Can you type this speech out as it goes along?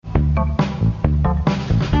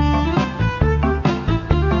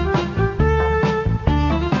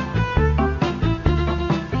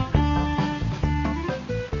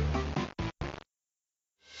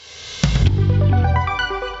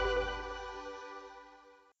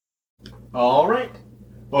Alright.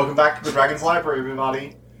 Welcome back to the Dragon's Library,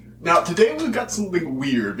 everybody. Now, today we've got something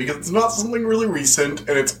weird, because it's not something really recent,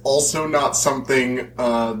 and it's also not something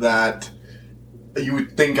that you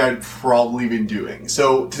would think I'd probably been doing.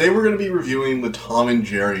 So, today we're going to be reviewing the Tom and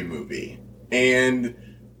Jerry movie. And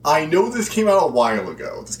I know this came out a while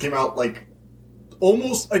ago. This came out,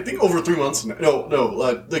 almost, I think, over 3 months now. No,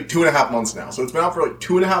 2.5 months now. So it's been out for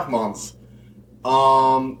 2.5 months.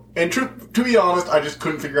 And to be honest, I just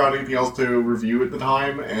couldn't figure out anything else to review at the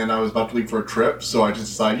time, and I was about to leave for a trip, so I just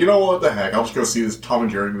decided, you know what the heck, I'll just go see this Tom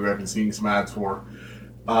and Jerry movie I've been seeing some ads for.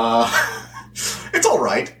 It's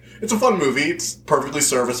alright. It's a fun movie, it's perfectly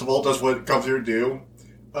serviceable, does what it comes here to do.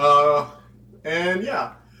 And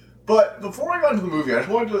yeah. But before I got into the movie, I just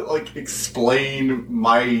wanted to, explain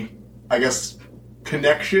my,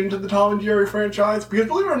 connection to the Tom and Jerry franchise, because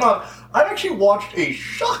believe it or not, I've actually watched a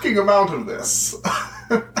shocking amount of this.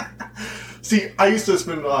 See, I used to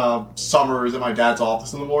spend summers at my dad's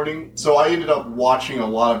office in the morning, so I ended up watching a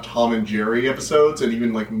lot of Tom and Jerry episodes, and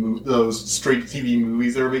even those straight TV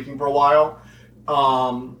movies they were making for a while.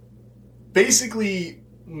 Basically,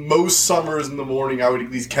 most summers in the morning, I would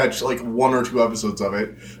at least catch 1 or 2 episodes of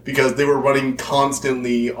it, because they were running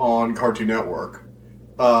constantly on Cartoon Network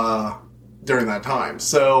during that time.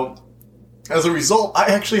 So, as a result, I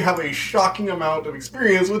actually have a shocking amount of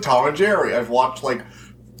experience with Tom and Jerry. I've watched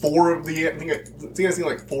 4 of the, I think I've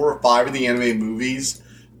seen 4 or 5 of the animated movies.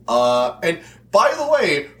 And by the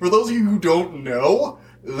way, for those of you who don't know,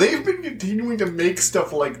 they've been continuing to make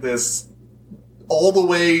stuff like this all the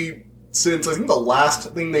way since, I think the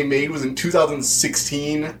last thing they made was in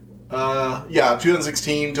 2016.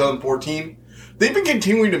 2016, 2014. They've been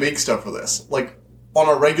continuing to make stuff for this, on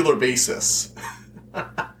a regular basis.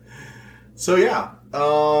 So yeah.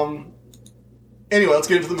 Anyway, let's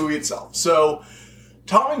get into the movie itself. So,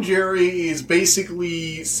 Tom and Jerry is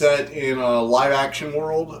basically set in a live-action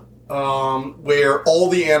world, where all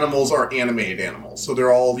the animals are animated animals. So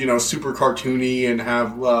they're all, super cartoony and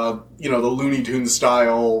have, the Looney Tunes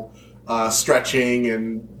style, stretching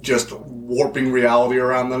and just warping reality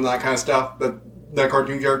around them, that kind of stuff that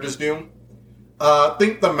cartoon characters do.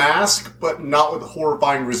 Think The Mask, but not with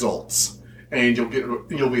horrifying results. And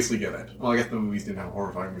you'll basically get it. Well, I guess the movies didn't have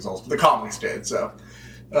horrifying results, but the comics did, so.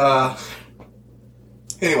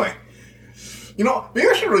 Anyway. Maybe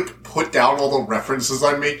I should put down all the references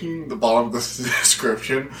I'm making at the bottom of this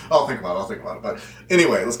description. I'll think about it. But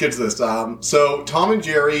anyway, let's get to this. So, Tom and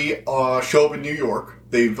Jerry show up in New York.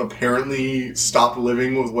 They've apparently stopped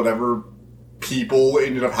living with whatever people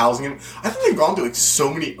ended up housing him. I think they've gone through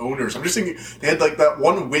so many owners. I'm just thinking, they had that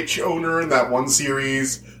one witch owner in that one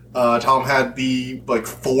series. Tom had the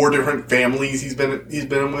 4 different families he's been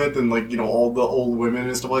with, and all the old women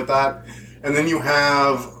and stuff like that. And then you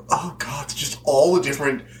have, it's just all the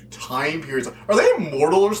different time periods. Are they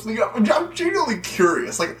immortal or something? I'm genuinely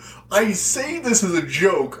curious. I say this as a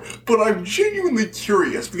joke, but I'm genuinely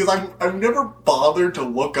curious because I've never bothered to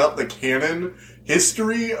look up the canon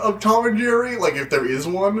history of Tom and Jerry, if there is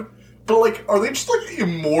one. But, are they just,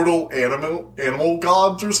 immortal animal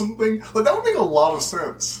gods or something? That would make a lot of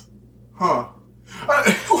sense. Huh.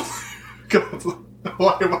 God,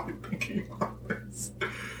 why am I thinking about this?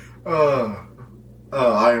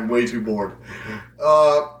 I am way too bored.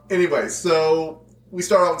 Anyway, so we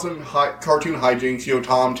start out with some cartoon hijinks.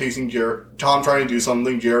 Tom trying to do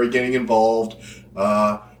something, Jerry getting involved,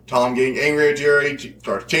 Tom getting angry at Jerry,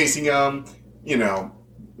 starts chasing him,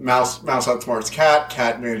 Mouse outsmarts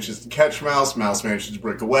Cat manages to catch Mouse manages to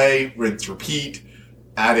break away, rinse, repeat,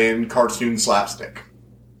 add in cartoon slapstick.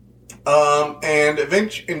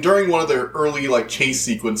 And during one of their early, chase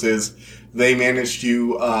sequences, they manage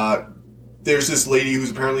to, there's this lady who's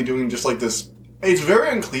apparently doing just, this, it's very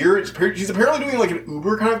unclear, she's apparently doing, an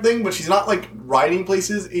Uber kind of thing, but she's not, riding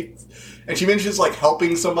places, and she mentions,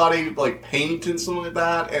 helping somebody, paint and something like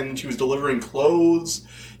that, and she was delivering clothes.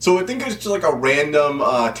 So I think it's just a random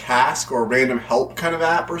task or a random help kind of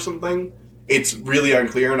app or something. It's really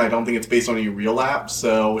unclear, and I don't think it's based on any real app.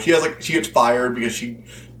 So she gets fired because she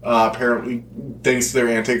apparently, thanks to their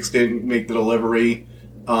antics, didn't make the delivery,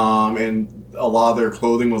 and a lot of their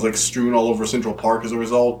clothing was strewn all over Central Park as a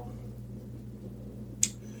result.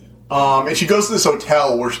 And she goes to this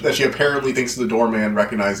hotel that she apparently thinks is the doorman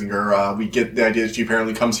recognizing her. We get the idea that she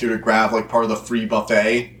apparently comes here to grab part of the free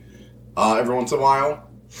buffet every once in a while.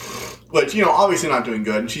 But, obviously not doing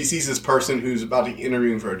good. And she sees this person who's about to be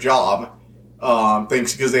interviewing for a job,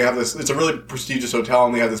 because they have this, it's a really prestigious hotel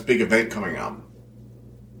and they have this big event coming up.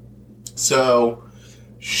 So,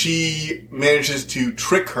 she manages to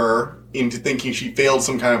trick her into thinking she failed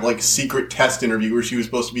some kind of secret test interview where she was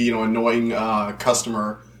supposed to be, annoying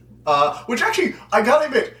customer Which actually, I gotta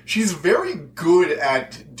admit, she's very good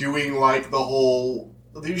at doing, like, the whole...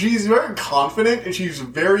 She's very confident, and she's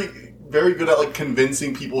very, very good at, like,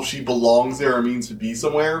 convincing people she belongs there or means to be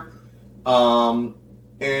somewhere.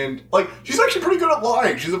 And, like, she's actually pretty good at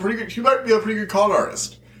lying. She might be a pretty good con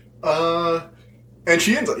artist. And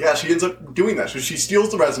she ends up doing that. So she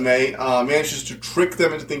steals the resume, manages to trick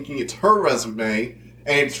them into thinking it's her resume,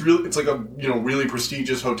 and it's like a, really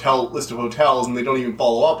prestigious list of hotels, and they don't even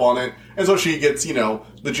follow up on it. And so she gets,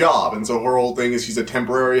 the job. And so her whole thing is she's a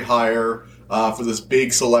temporary hire, for this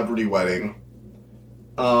big celebrity wedding.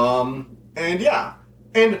 And yeah.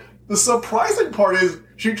 And the surprising part is,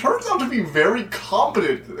 she turns out to be very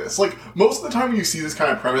competent at this. Like, most of the time when you see this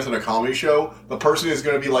kind of premise in a comedy show, the person is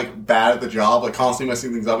going to be, like, bad at the job, like, constantly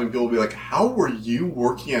messing things up, and people will be like, how were you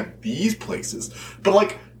working at these places?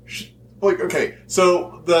 But, okay,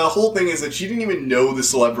 so the whole thing is that she didn't even know the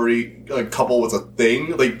celebrity couple was a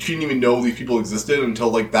thing. Like, she didn't even know these people existed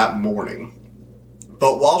until, like, that morning.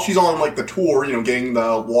 But while she's on, like, the tour, getting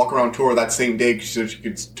the walk-around tour that same day, so she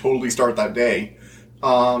could totally start that day,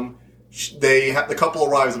 the couple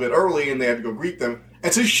arrives a bit early, and they had to go greet them.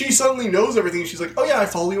 And so she suddenly knows everything. She's like, oh yeah, I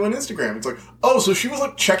follow you on Instagram. It's like, oh, so she was,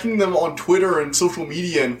 like, checking them on Twitter and social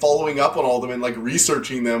media and following up on all of them and, like,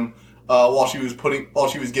 researching them while she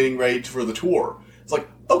was getting ready for the tour. It's like,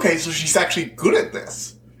 okay, so she's actually good at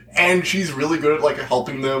this. And she's really good at, like,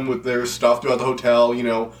 helping them with their stuff throughout the hotel.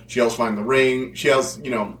 She helps find the ring. She helps,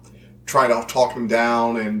 try to talk them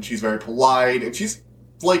down, and she's very polite, and she's,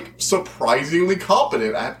 like, surprisingly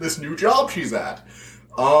competent at this new job she's at.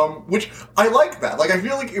 Which, I like that. Like, I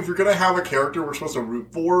feel like if you're gonna have a character we're supposed to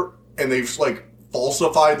root for, and they've, like,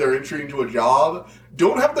 falsified their entry into a job,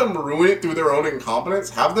 don't have them ruin it through their own incompetence.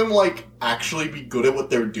 Have them, like, actually be good at what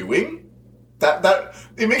they're doing. That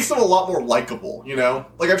it makes them a lot more likable,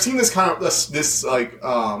 Like, I've seen this kind of, this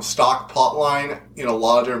stock plot line in a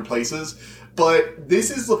lot of different places, but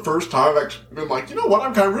this is the first time I've actually been like, you know what,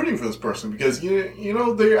 I'm kind of rooting for this person, because,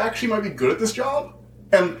 they actually might be good at this job.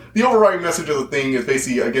 And the overriding message of the thing is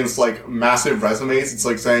basically against, like, massive resumes. It's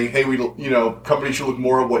like saying, hey, companies should look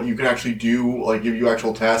more at what you can actually do, like, give you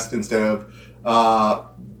actual tests instead of,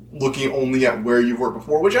 looking only at where you've worked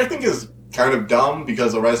before, which I think is kind of dumb,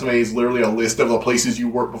 because a resume is literally a list of the places you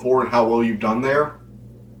worked before and how well you've done there.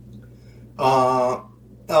 I'm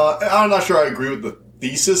not sure I agree with the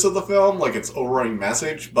thesis of the film, like its overriding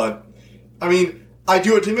message, but, I mean, I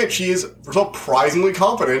do have to admit, she is surprisingly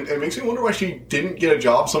competent, and it makes me wonder why she didn't get a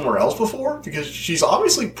job somewhere else before, because she's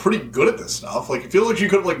obviously pretty good at this stuff. Like, it feels like she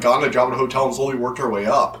could have, like, gotten a job at a hotel and slowly worked her way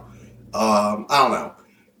up. I don't know.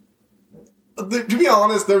 To be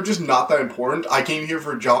honest, they're just not that important. I came here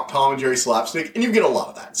for Tom and Jerry slapstick, and you get a lot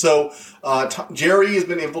of that. So, Jerry has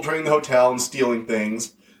been infiltrating the hotel and stealing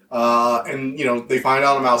things. And, they find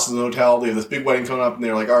out a mouse is in the hotel. They have this big wedding coming up, and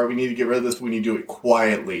they're like, all right, we need to get rid of this, but we need to do it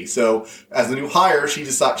quietly. So, as the new hire, she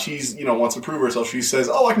decides she's, wants to prove herself. She says,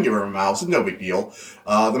 oh, I can get rid of a mouse. It's no big deal.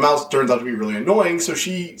 The mouse turns out to be really annoying, so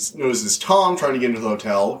she notices Tom trying to get into the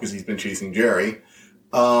hotel, because he's been chasing Jerry.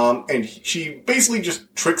 And she basically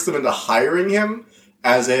just tricks them into hiring him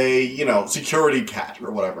as a, security cat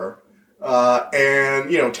or whatever.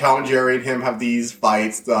 And, Tom and Jerry and him have these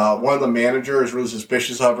fights. One of the managers is really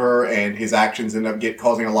suspicious of her, and his actions end up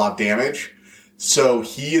causing a lot of damage. So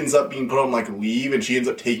he ends up being put on, like, leave, and she ends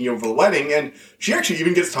up taking over the wedding, and she actually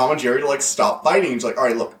even gets Tom and Jerry to, like, stop fighting. She's like,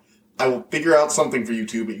 alright, look, I will figure out something for you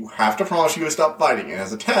two, but you have to promise you to stop fighting. And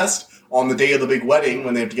as a test, on the day of the big wedding,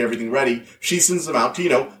 when they have to get everything ready, she sends them out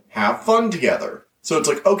to, have fun together. So it's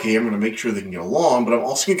like, okay, I'm going to make sure they can get along, but I'm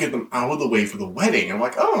also going to get them out of the way for the wedding. And I'm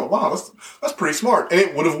like, oh, wow, that's pretty smart. And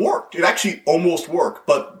it would have worked. It actually almost worked,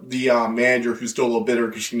 but the manager, who's still a little bitter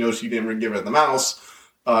because she knows she didn't get rid of the mouse,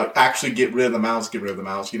 actually get rid of the mouse, kill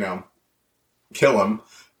him.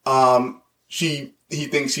 He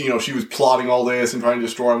thinks, she was plotting all this and trying to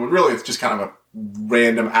destroy him, when really it's just kind of a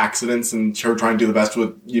random accidents and her trying to do the best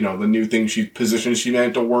with, the new thing positions she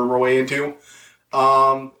meant to worm her way into.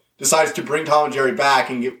 Decides to bring Tom and Jerry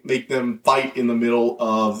back and make them fight in the middle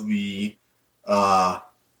of the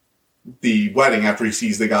wedding after he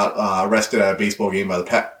sees they got arrested at a baseball game by the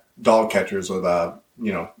pet dog catchers or the,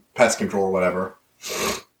 pest control or whatever.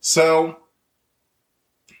 So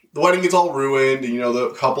the wedding gets all ruined, and,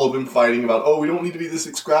 the couple have been fighting about, oh, we don't need to be this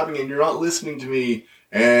extravagant, you're not listening to me.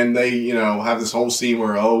 And they, have this whole scene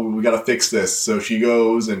where, oh, we gotta fix this. So she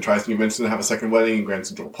goes and tries to convince them to have a second wedding in Grand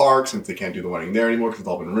Central Park, since they can't do the wedding there anymore because it's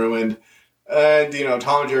all been ruined. And,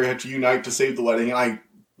 Tom and Jerry have to unite to save the wedding. And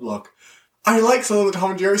I like some of the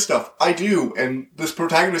Tom and Jerry stuff. I do. And this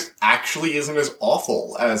protagonist actually isn't as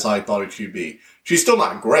awful as I thought it should be. she's still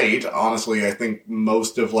not great. Honestly, I think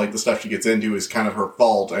most of like the stuff she gets into is kind of her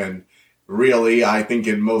fault, and really, I think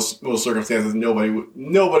in most circumstances, nobody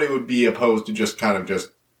would be opposed to just kind of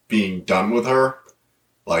just being done with her.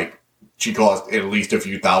 Like, she cost at least a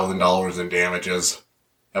few $1,000s in damages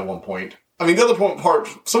at one point. I mean, some of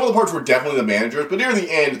the parts were definitely the managers, but near the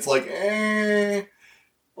end, it's like, and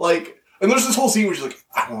there's this whole scene where she's like,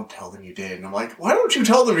 I won't tell them you did. And I'm like, why don't you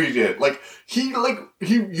tell them you did?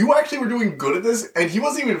 You actually were doing good at this, and he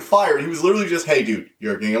wasn't even fired. He was literally just, hey, dude,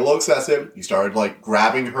 you're getting a little excessive. You started,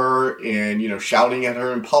 grabbing her and, shouting at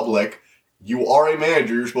her in public. You are a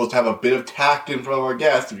manager. You're supposed to have a bit of tact in front of our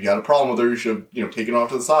guests. If you had a problem with her, you should have, taken her off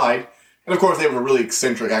to the side. And of course, they have a really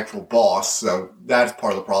eccentric actual boss, so that's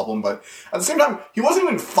part of the problem. But at the same time, he wasn't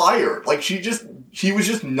even fired. He was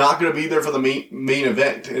just not going to be there for the main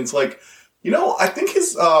event. And it's like, I think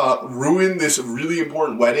his ruin this really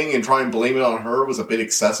important wedding and try and blame it on her was a bit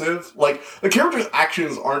excessive. The character's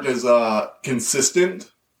actions aren't as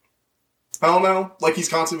consistent. I don't know. He's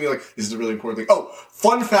constantly this is a really important thing. Oh,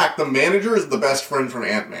 fun fact, the manager is the best friend from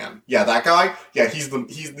Ant-Man. Yeah, that guy. Yeah, he's the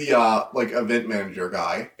event manager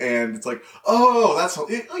guy. And it's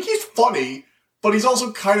oh, he's funny, but he's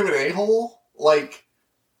also kind of an a-hole.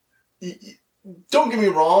 Don't get me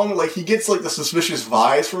wrong, he gets, the suspicious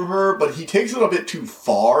vibes from her, but he takes it a bit too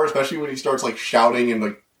far, especially when he starts, shouting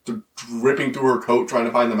and, ripping through her coat trying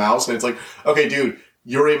to find the mouse. And it's okay, dude,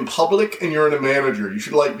 you're in public and you're in a manager. You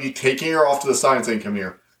should, be taking her off to the side and saying, come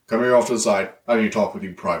here off to the side. I need to talk with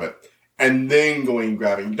you private. And then going and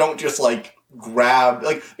grabbing. You don't just, grab.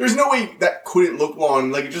 There's no way that couldn't look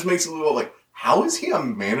long. It just makes it a little, how is he a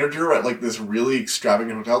manager at, this really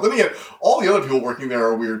extravagant hotel? Then again, all the other people working there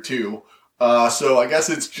are weird, too. So I guess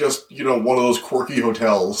it's just, one of those quirky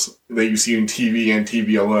hotels that you see in TV and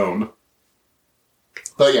TV alone.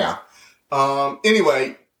 But yeah.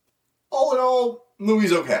 Anyway, all in all,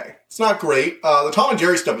 movie's okay. It's not great. The Tom and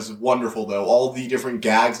Jerry stuff is wonderful, though. All the different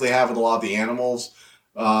gags they have with a lot of the animals.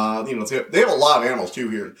 They have a lot of animals, too,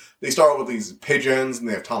 here. They start with these pigeons, and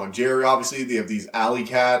they have Tom and Jerry, obviously. They have these alley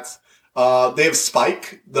cats. They have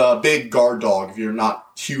Spike, the big guard dog. If you're not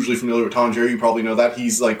hugely familiar with Tom and Jerry, you probably know that.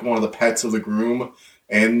 He's, one of the pets of the groom.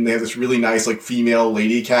 And they have this really nice, female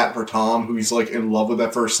lady cat for Tom, who he's, in love with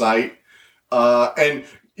at first sight. And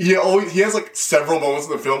he has, several moments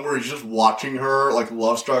in the film where he's just watching her,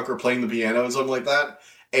 love struck or playing the piano and something like that.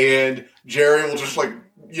 And Jerry will just,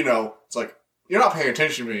 it's you're not paying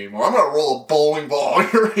attention to me anymore. I'm going to roll a bowling ball in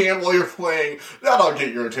your hand while you're playing. That'll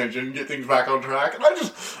get your attention and get things back on track. And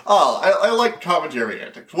I like Tom and Jerry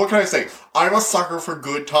antics. What can I say? I'm a sucker for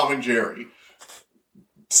good Tom and Jerry.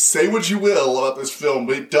 Say what you will about this film,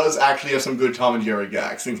 but it does actually have some good Tom and Jerry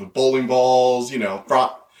gags. Things with bowling balls,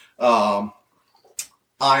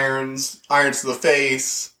 irons to the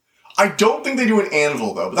face. I don't think they do an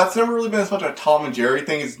anvil, though. But that's never really been as much a Tom and Jerry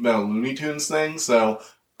thing. It's been a Looney Tunes thing, so...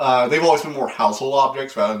 they've always been more household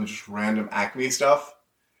objects rather than just random Acme stuff.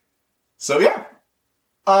 So yeah.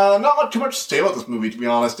 Not too much to say about this movie, to be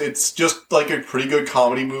honest. It's just, a pretty good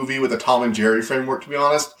comedy movie with a Tom and Jerry framework, to be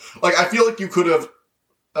honest. I feel like you could have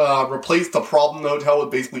replaced the problem in the hotel with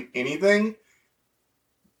basically anything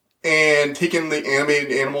and taken the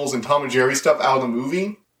animated animals and Tom and Jerry stuff out of the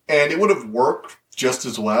movie, and it would have worked just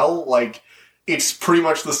as well. It's pretty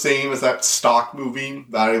much the same as that stock movie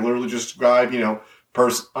that I literally just described,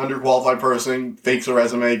 underqualified person, fakes a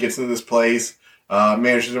resume, gets into this place,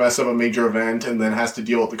 manages to mess up a major event, and then has to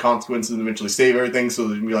deal with the consequences and eventually save everything, so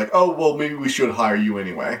they can be oh, well, maybe we should hire you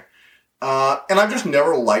anyway. And I've just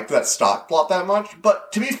never liked that stock plot that much,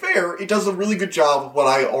 but to be fair, it does a really good job of what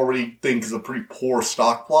I already think is a pretty poor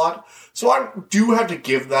stock plot, so I do have to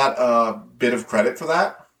give that a bit of credit for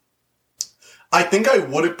that. I think I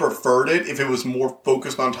would have preferred it if it was more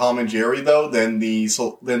focused on Tom and Jerry, though, than the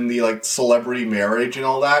celebrity marriage and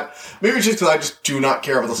all that. Maybe it's just because I just do not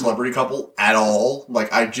care about the celebrity couple at all.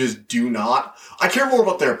 I just do not. I care more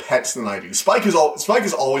about their pets than I do. Spike has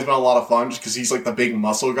always been a lot of fun just because he's the big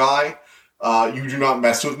muscle guy. You do not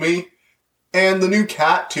mess with me. And the new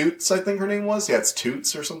cat, Toots, I think her name was. Yeah, it's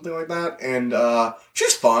Toots or something like that. And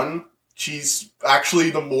she's fun. She's actually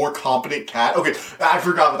the more competent cat. Okay, I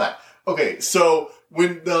forgot about that. Okay, so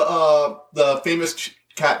when the famous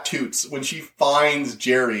cat Toots, when she finds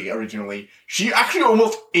Jerry originally, she actually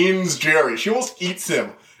almost ends Jerry. She almost eats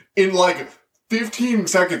him. In 15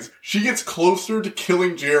 seconds, she gets closer to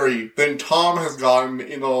killing Jerry than Tom has gotten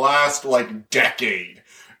in the last decade.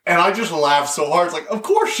 And I just laughed so hard. It's of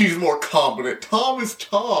course she's more competent. Tom is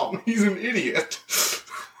Tom. He's an idiot.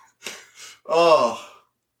 Oh.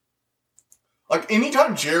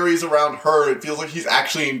 Anytime Jerry's around her, it feels like he's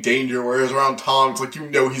actually in danger, whereas around Tom, it's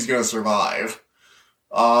he's gonna survive.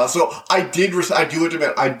 So I do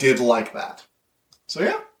admit, I did like that. So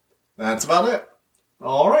yeah, that's about it.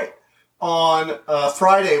 All right. On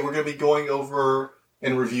Friday, we're going to be going over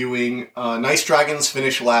and reviewing Nice Dragons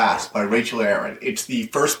Finish Last by Rachel Aaron. It's the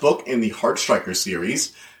first book in the Heartstriker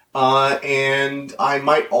series. And I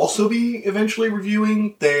might also be eventually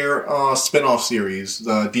reviewing their spin-off series,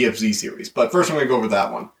 the DFZ series. But first I'm going to go over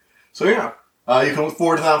that one. So yeah, you can look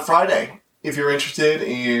forward to that on Friday. If you're interested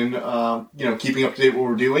in keeping up to date what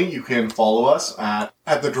we're doing, you can follow us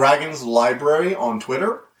at the Dragons Library on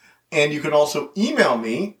Twitter. And you can also email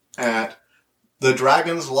me at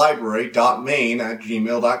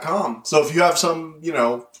thedragonslibrary.main@gmail.com. So if you have some,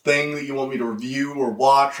 thing that you want me to review or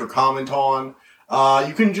watch or comment on,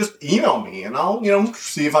 you can just email me and I'll,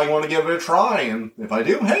 see if I want to give it a try. And if I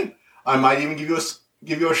do, hey, I might even give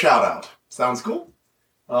you a shout out. Sounds cool?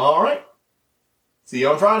 All right. See you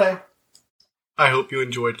on Friday. I hope you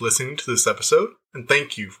enjoyed listening to this episode, and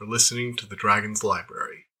thank you for listening to the Dragons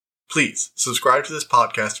Library. Please subscribe to this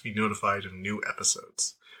podcast to be notified of new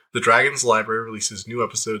episodes. The Dragons Library releases new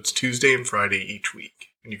episodes Tuesday and Friday each week,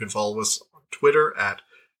 and you can follow us on Twitter at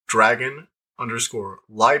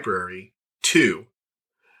dragon_library2.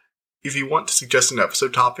 If you want to suggest an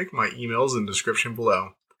episode topic, my email is in the description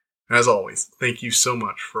below. And as always, thank you so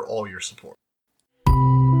much for all your support.